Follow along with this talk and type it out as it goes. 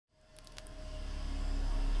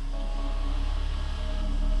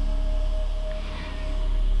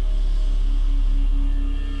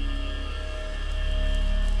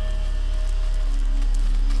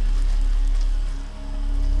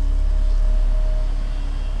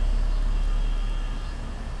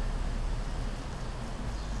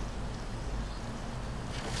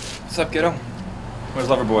What's up, kiddo? Where's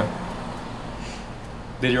Loverboy?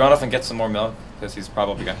 Did you run off and get some more milk? Because he's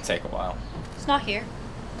probably going to take a while. He's not here.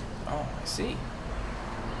 Oh, I see.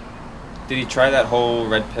 Did he try that whole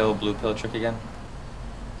red pill, blue pill trick again?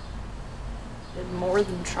 Did more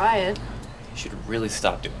than try it. You should really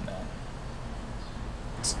stop doing that.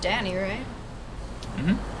 It's Danny, right?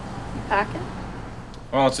 Mm-hmm. You packing?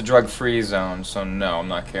 Well, it's a drug-free zone, so no, I'm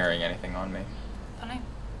not carrying anything on me. Funny.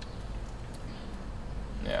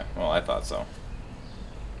 Yeah, well, I thought so.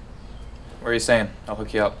 Where are you staying? I'll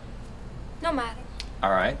hook you up. No matter.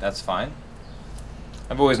 Alright, that's fine.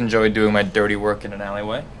 I've always enjoyed doing my dirty work in an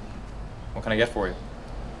alleyway. What can I get for you?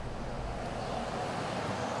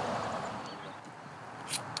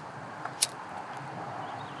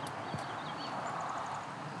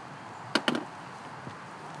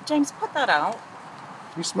 James, put that out.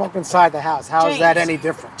 You smoke inside the house. How is that any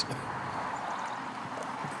different?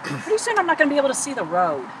 Pretty soon I'm not going to be able to see the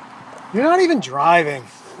road. You're not even driving.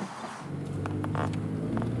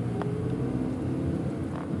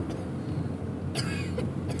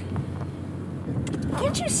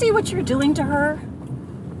 Can't you see what you're doing to her?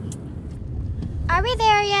 Are we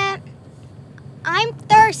there yet? I'm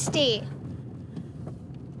thirsty.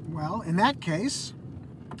 Well, in that case,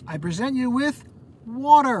 I present you with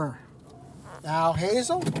water. Now,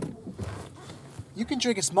 Hazel, you can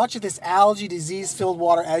drink as much of this algae disease-filled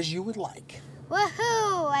water as you would like.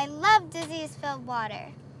 Woohoo! I love disease-filled water.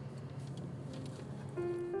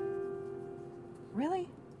 Really?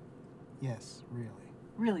 Yes, really.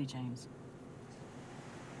 Really, James.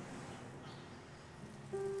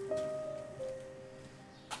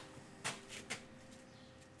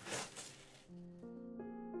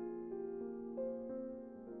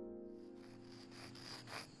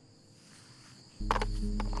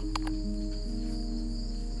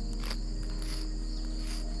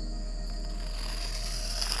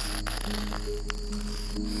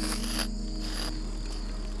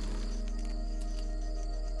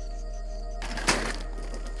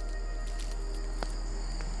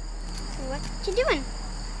 What you doing?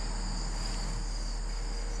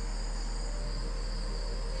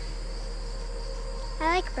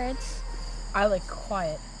 I like birds. I like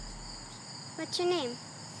quiet. What's your name?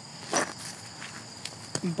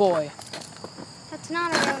 Boy. That's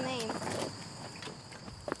not a real name.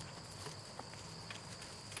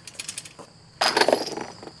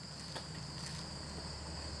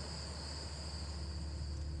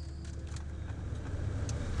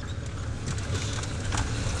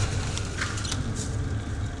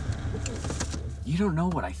 You don't know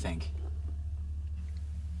what I think.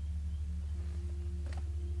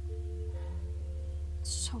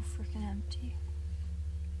 It's so freaking empty.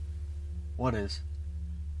 What is?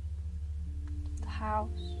 The house.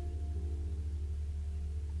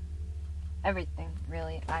 Everything,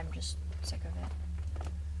 really. I'm just sick of it.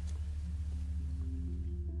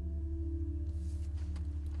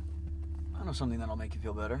 I know something that'll make you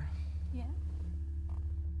feel better. Yeah.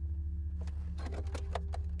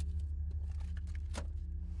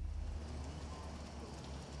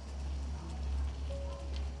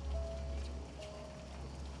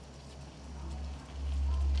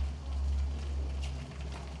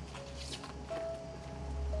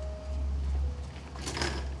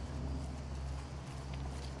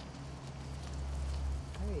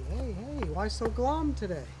 Hey, why so glum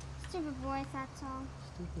today? Stupid boys, that's all.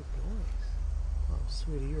 Stupid boys? Oh,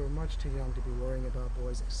 sweetie, you are much too young to be worrying about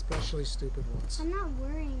boys, especially stupid ones. I'm not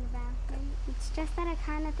worrying about him. It's just that I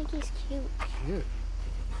kind of think he's cute. Cute?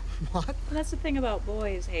 What? That's the thing about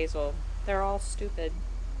boys, Hazel. They're all stupid.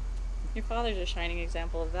 Your father's a shining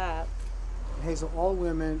example of that. Hazel, all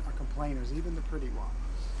women are complainers, even the pretty ones.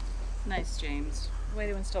 Nice, James. Way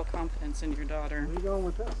to instill confidence in your daughter. Where are you going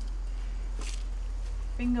with this?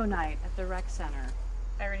 Bingo night at the rec center.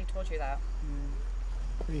 I already told you that.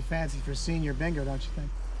 Pretty fancy for senior bingo, don't you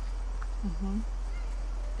think? Mm-hmm.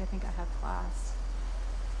 They think I have class.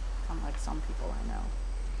 Unlike some people I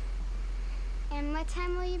know. And what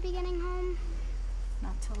time will you be getting home?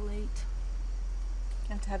 Not till late.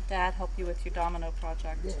 Can't have Dad help you with your domino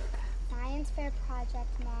project. Yeah. Science fair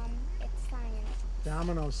project, Mom. It's science.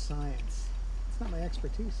 Domino science. It's not my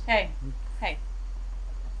expertise. Hey, hey.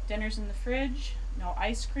 Dinner's in the fridge. No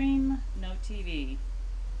ice cream. No TV.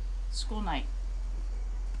 School night.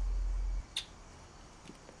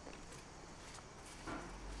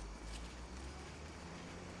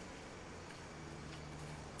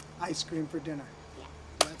 Ice cream for dinner. Yeah.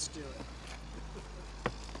 Let's do it.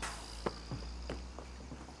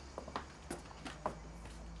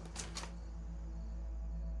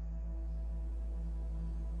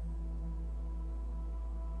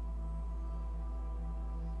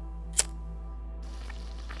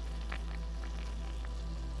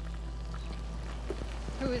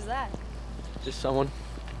 Who's that? Just someone.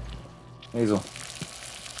 Hazel.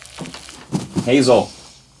 Hazel!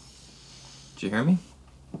 Did you hear me?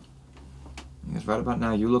 Because right about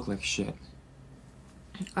now, you look like shit.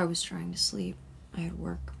 I was trying to sleep. I had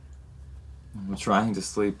work. Well, trying to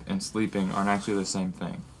sleep and sleeping aren't actually the same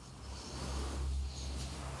thing.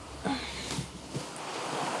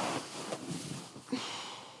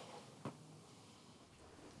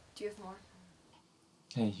 Do you have more?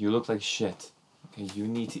 Hey, you look like shit. Okay, you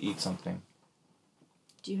need to eat something.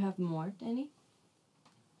 Do you have more, Danny?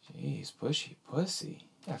 Jeez, pushy pussy.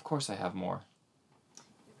 Yeah, of course I have more.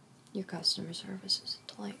 Your customer service is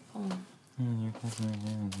delightful. Your customer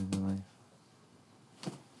service is delightful.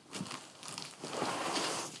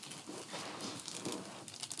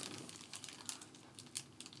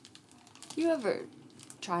 You ever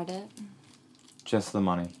tried it? Just the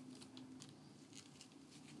money.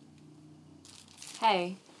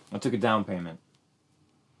 Hey, I took a down payment.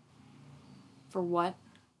 for what?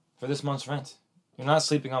 For this month's rent. You're not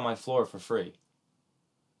sleeping on my floor for free.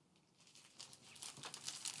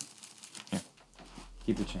 Here,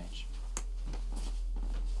 keep the change.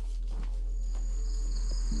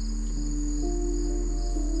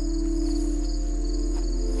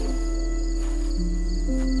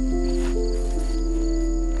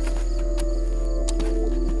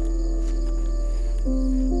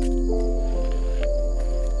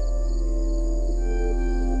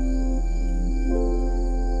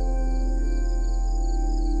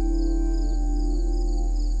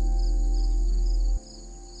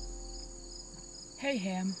 Hey,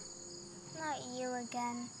 Ham. Not you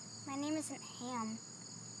again. My name isn't Ham.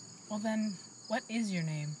 Well then, what is your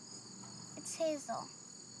name? It's Hazel.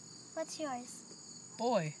 What's yours?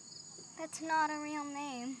 Boy. That's not a real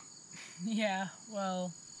name. Yeah,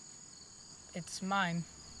 well, it's mine.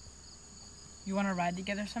 You want to ride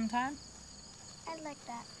together sometime? I'd like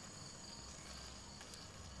that.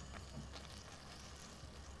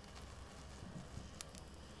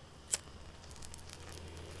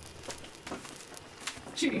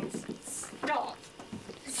 Jeez, stop!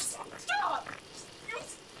 Stop! You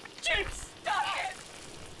jeez, stop it!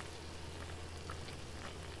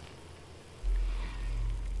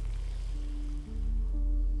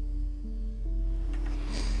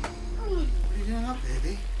 What are you doing up,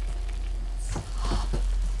 baby?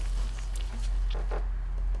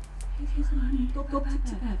 Hey, Hazel, honey, go back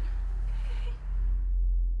to bed.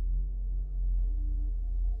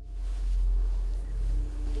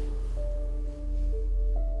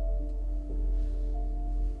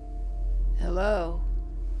 Hello.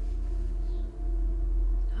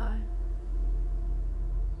 Hi.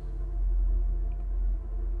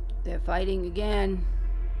 They're fighting again.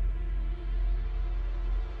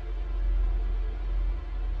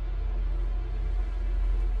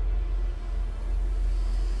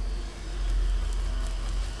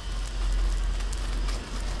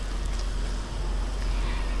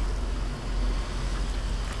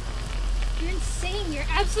 You're insane. You're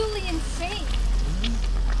absolutely insane.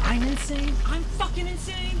 I'm insane? I'm fucking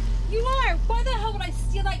insane? You are! Why the hell would I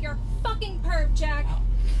steal that? You're a fucking perv, Jack! Oh,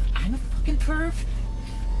 I'm a fucking perv?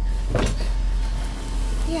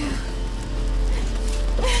 Yeah.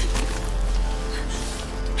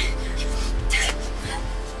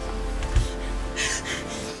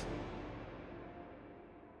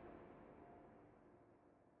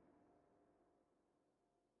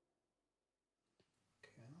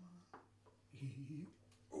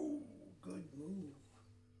 Oh, good move.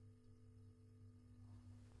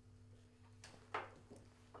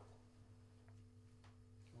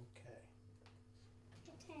 Okay.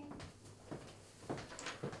 Okay.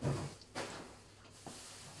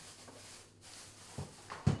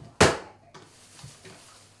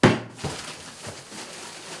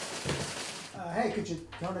 Hey, could you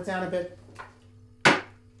tone it down a bit?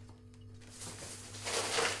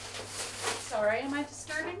 Sorry, am I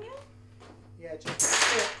disturbing you? Yeah, just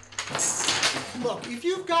look, if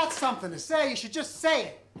you've got something to say, you should just say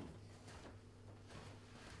it.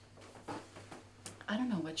 I don't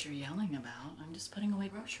know what you're yelling about. I'm just putting away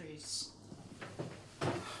groceries.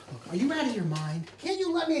 Look, are you out of your mind? Can't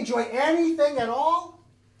you let me enjoy anything at all?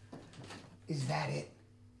 Is that it?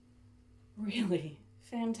 Really?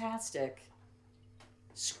 Fantastic.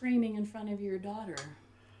 Screaming in front of your daughter.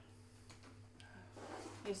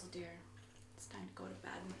 Hazel, dear, it's time to go to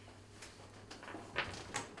bed.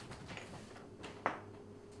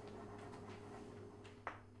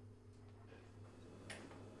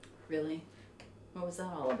 Really? What was that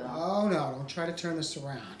all about? Oh, no, don't try to turn this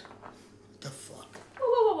around. What the fuck?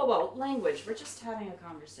 Whoa. Language. We're just having a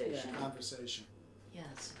conversation. Yeah, conversation.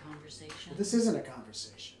 Yes, a conversation. But this isn't a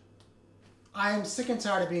conversation. I am sick and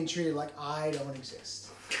tired of being treated like I don't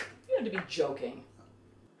exist. You had to be joking.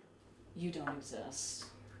 You don't exist.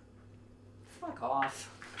 Fuck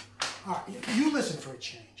off. All right, you listen for a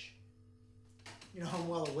change. You know, I'm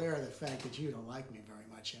well aware of the fact that you don't like me very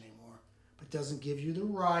much anymore, but doesn't give you the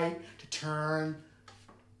right to turn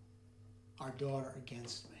our daughter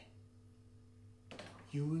against me.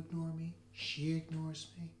 You ignore me, she ignores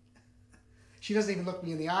me. She doesn't even look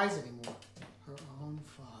me in the eyes anymore. Her own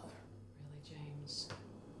father. Really, James?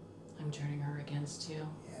 I'm turning her against you?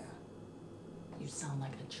 Yeah. You sound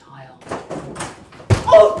like a child.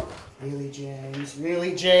 Oh! Really, James?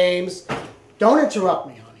 Really, James? Don't interrupt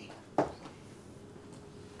me, honey.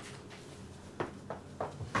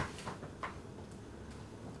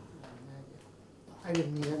 I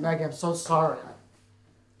didn't mean it, Maggie. I'm so sorry.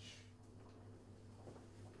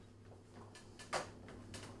 I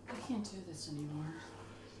can't do this anymore.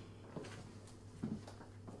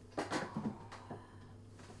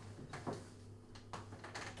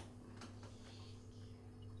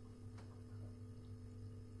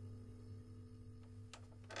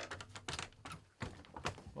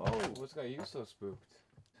 Whoa, what's got you so spooked?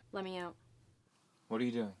 Let me out. What are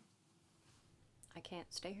you doing? I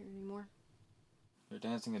can't stay here anymore. You're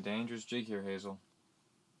dancing a dangerous jig here, Hazel.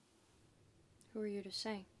 Who are you to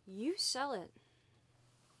say? You sell it.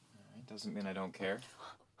 Alright, doesn't mean I don't care.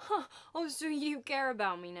 Huh. Oh, so you care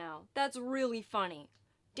about me now. That's really funny.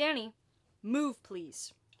 Danny, move,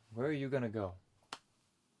 please. Where are you gonna go?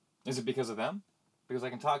 Is it because of them? Because I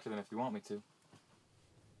can talk to them if you want me to.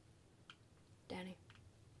 Danny,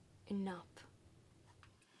 enough.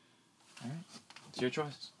 Alright, it's your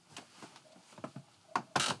choice.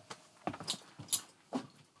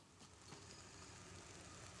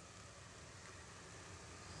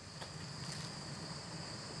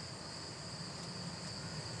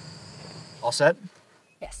 All set?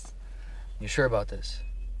 Yes. You sure about this?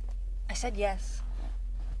 I said yes.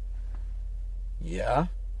 Yeah?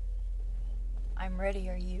 I'm ready,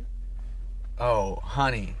 are you? Oh,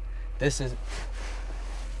 honey, this isn't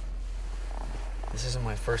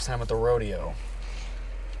my first time at the rodeo.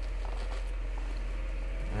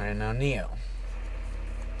 Alright, now Neo.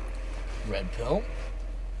 Red pill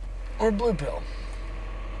or blue pill?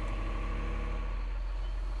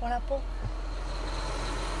 One apple?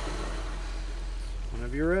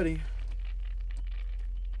 Whenever you're ready.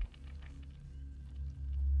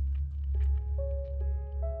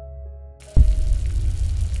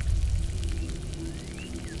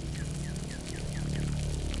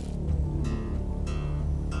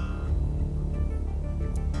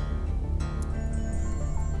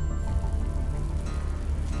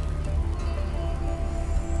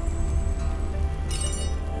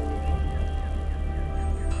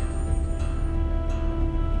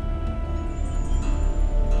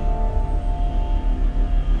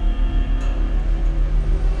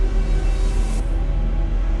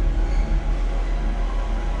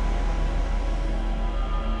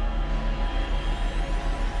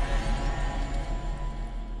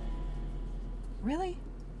 Really?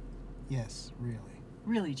 Yes, really.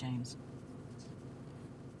 Really, James?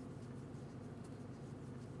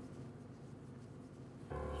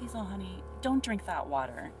 Hazel, honey, don't drink that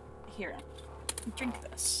water. Here, drink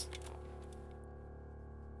this.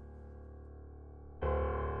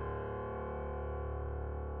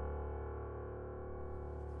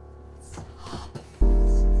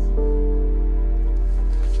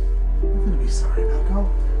 You're gonna be sorry now.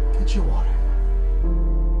 Go get your water.